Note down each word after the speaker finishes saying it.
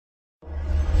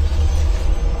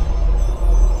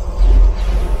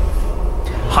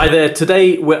Hi there,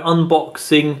 today we're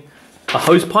unboxing a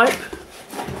hose pipe,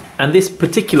 and this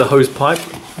particular hose pipe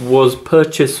was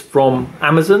purchased from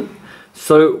Amazon.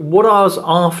 So what I was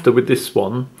after with this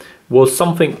one was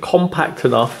something compact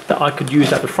enough that I could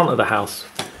use at the front of the house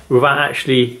without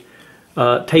actually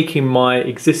taking my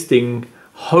existing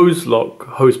hose lock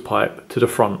hose pipe to the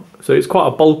front. So it's quite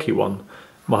a bulky one,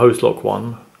 my hose lock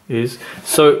one is.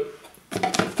 So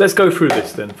let's go through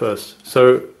this then first.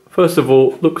 So first of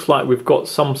all, looks like we've got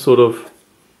some sort of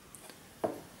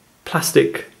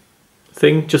plastic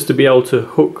thing just to be able to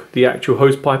hook the actual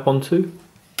hose pipe onto.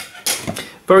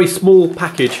 Very small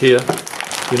package here,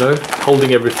 you know,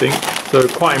 holding everything. So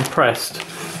quite impressed.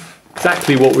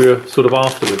 Exactly what we were sort of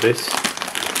after with this.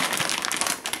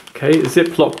 Okay, a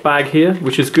Ziploc bag here,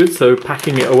 which is good. So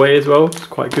packing it away as well, it's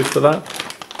quite good for that.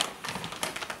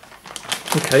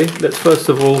 Okay, let's first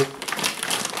of all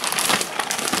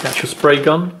catch your spray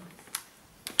gun.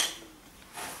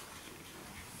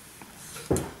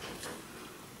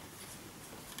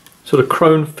 Sort of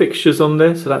chrome fixtures on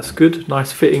there, so that's good.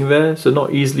 Nice fitting there, so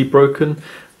not easily broken.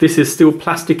 This is still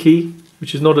plasticky,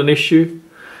 which is not an issue.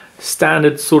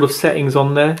 Standard sort of settings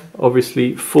on there.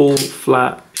 Obviously full,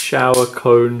 flat, shower,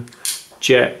 cone,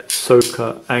 jet,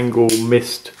 soaker, angle,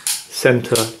 mist,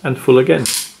 center, and full again.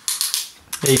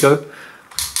 There you go.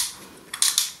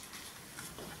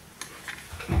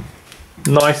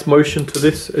 Nice motion to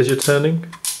this as you're turning.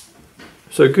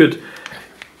 So good.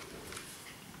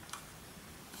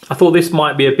 I thought this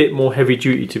might be a bit more heavy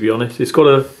duty, to be honest. It's got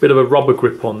a bit of a rubber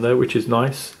grip on there, which is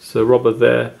nice. So rubber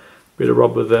there, bit of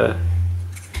rubber there.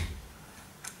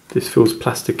 This feels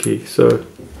plasticky, so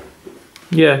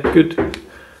yeah, good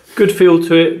feel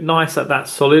to it. Nice that that's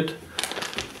solid.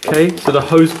 Okay, so the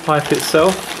hose pipe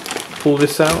itself, pull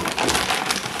this out.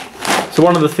 So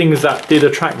one of the things that did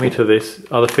attract me to this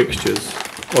are the fixtures.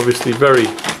 Obviously very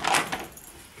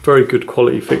good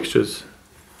quality fixtures.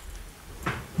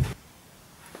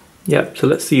 Yep, so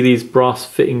let's see these brass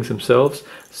fittings themselves.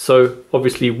 So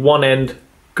obviously one end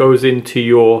goes into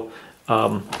your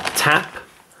tap.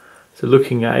 So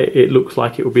looking at it, it looks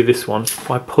like it will be this one. If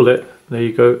I pull it, there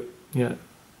you go. Yeah,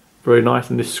 very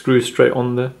nice, and this screws straight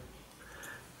on there.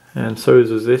 And so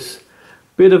is this.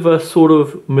 Bit of a sort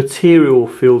of material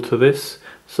feel to this.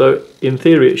 So in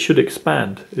theory it should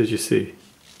expand, as you see.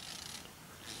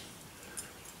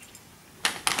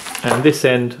 And this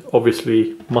end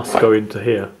obviously must go into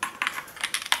here.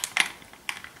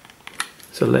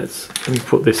 So let me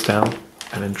put this down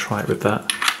and then try it with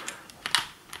that.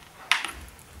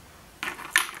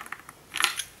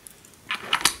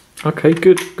 Okay,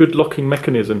 good locking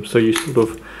mechanism. So you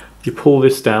you pull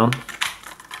this down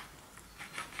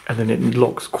and then it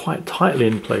locks quite tightly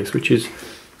in place, which is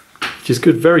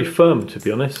good, very firm, to be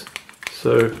honest.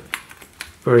 So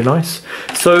very nice.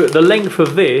 So the length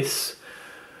of this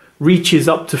reaches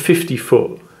up to 50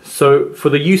 foot. So for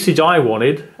the usage I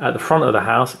wanted at the front of the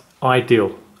house,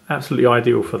 ideal, absolutely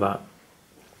ideal for that.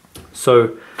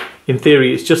 So in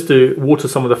theory it's just to water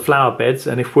some of the flower beds,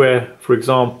 and if we're, for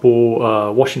example,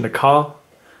 washing the car,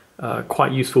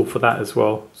 quite useful for that as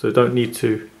well. So don't need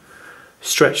to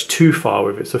stretch too far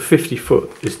with it, so 50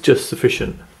 foot is just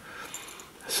sufficient.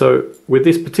 So with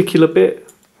this particular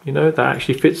bit, you know, that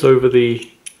actually fits over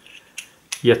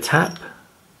your tap.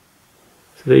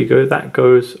 So there you go, that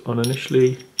goes on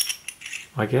initially,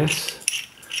 I guess.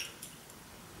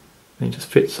 And it just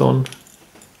fits on,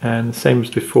 and the same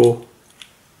as before.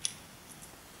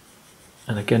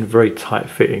 And again, very tight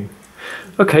fitting.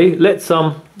 Okay, let's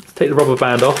take the rubber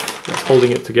band off. That's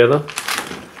holding it together.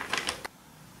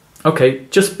 Okay,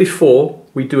 just before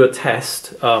we do a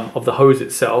test of the hose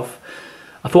itself,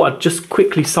 I thought I'd just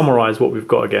quickly summarize what we've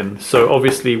got again. So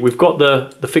obviously we've got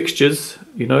the fixtures,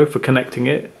 you know, for connecting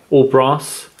it, all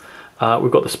brass.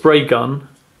 We've got the spray gun.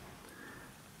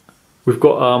 We've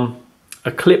got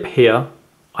a clip here.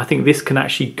 I think this can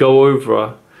actually go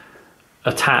over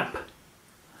a tap,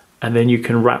 and then you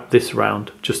can wrap this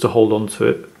around just to hold on to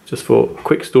it, just for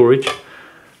quick storage.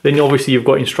 Then obviously you've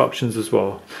got instructions as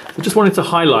well. I just wanted to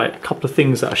highlight a couple of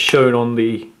things that are shown on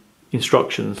the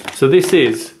instructions. So this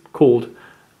is called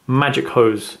Magic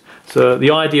Hose. So the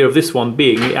idea of this one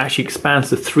being it actually expands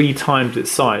to 3 times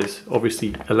its size,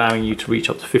 obviously allowing you to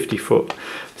reach up to 50 foot.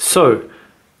 So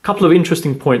a couple of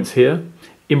interesting points here.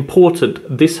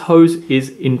 Important, this hose is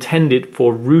intended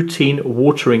for routine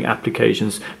watering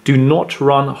applications. Do not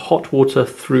run hot water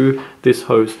through this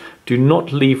hose. Do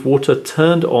not leave water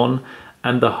turned on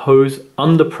and the hose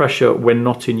under pressure when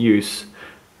not in use.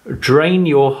 Drain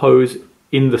your hose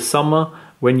in the summer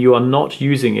when you are not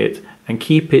using it, and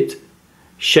keep it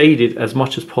shaded as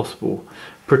much as possible.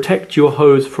 Protect your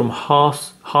hose from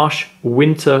harsh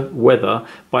winter weather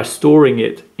by storing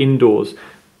it indoors.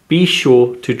 Be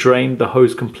sure to drain the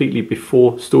hose completely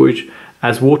before storage,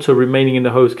 as water remaining in the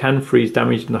hose can freeze,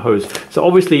 damaging the hose. So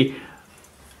obviously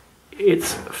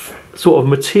it's sort of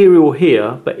material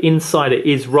here, but inside it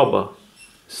is rubber.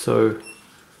 So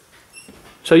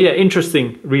yeah,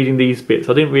 interesting reading these bits.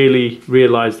 I didn't really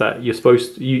realize that you're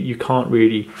supposed to, you can't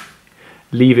really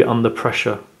leave it under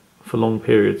pressure for long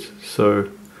periods. So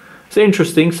it's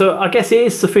interesting. So I guess it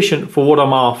is sufficient for what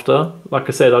I'm after. Like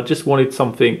I said, I just wanted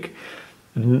something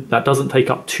that doesn't take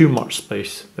up too much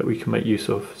space that we can make use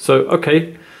of. So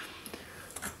okay,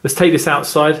 let's take this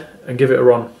outside and give it a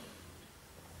run.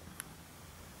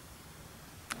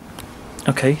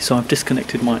 Okay, so I've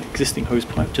disconnected my existing hose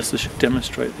pipe just to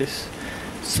demonstrate this.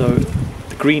 So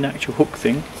the green actual hook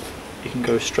thing, you can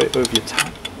go straight over your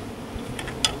tap.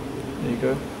 There you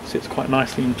go, sits quite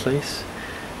nicely in place.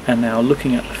 And now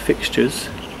looking at the fixtures,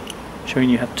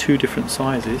 showing you have two different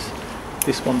sizes.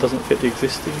 This one doesn't fit the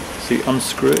existing, so you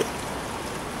unscrew it.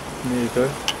 And there you go.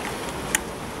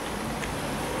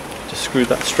 Just screw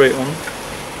that straight on.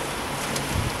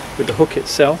 With the hook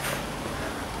itself,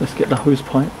 let's get the hose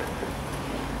pipe.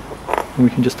 And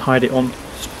we can just hide it on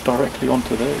directly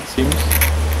onto there, it seems.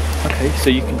 Okay,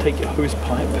 so you can take your hose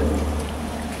pipe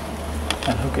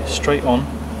and hook it straight on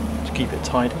to keep it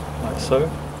tidy, like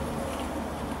so.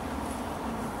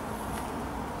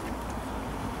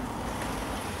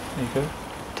 There you go.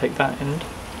 Take that end,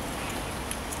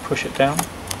 push it down.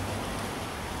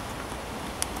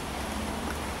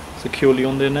 Securely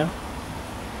on there now.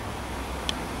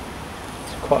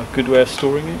 It's quite a good way of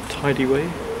storing it, tidy way.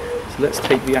 So let's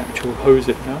take the actual hose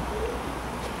it now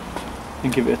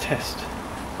and give it a test.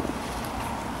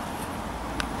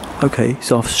 Okay,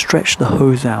 so I've stretched the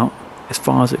hose out as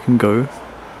far as it can go,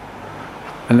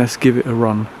 and let's give it a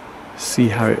run, see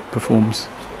how it performs.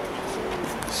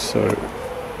 So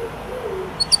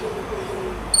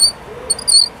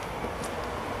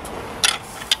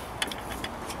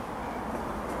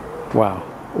wow,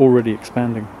 already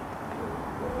expanding.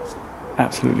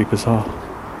 Absolutely bizarre.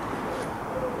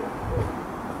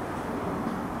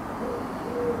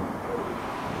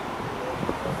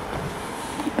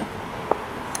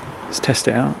 Let's test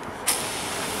it out.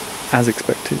 As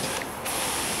expected.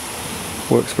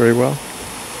 Works very well.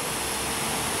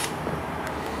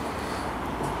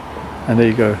 And there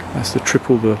you go. That's to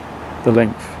triple the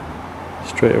length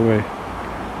straight away.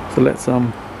 So let's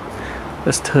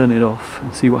turn it off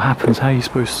and see what happens. How are you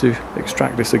supposed to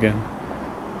extract this again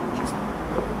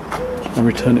and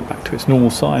return it back to its normal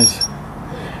size?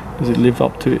 Does it live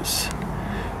up to its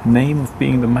name of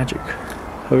being the magic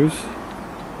hose?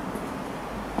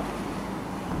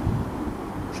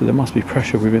 So there must be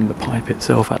pressure within the pipe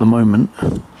itself at the moment.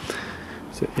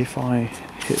 So if I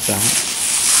hit that,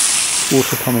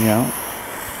 water coming out.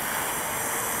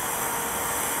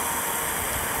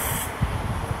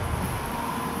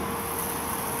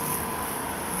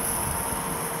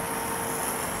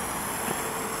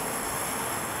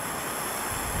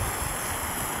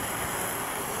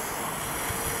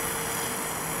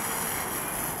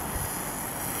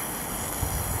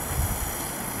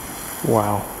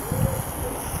 Wow.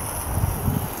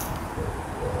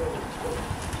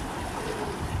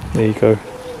 There you go.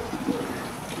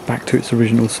 Back to its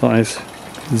original size.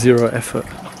 Zero effort.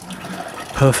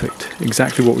 Perfect.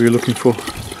 Exactly what we were looking for.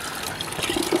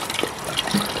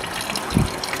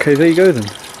 Okay, there you go then.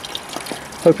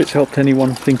 Hope it's helped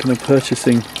anyone thinking of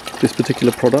purchasing this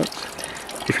particular product.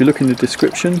 If you look in the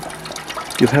description,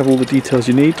 you'll have all the details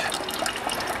you need.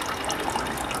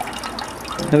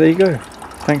 And there you go.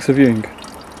 Thanks for viewing.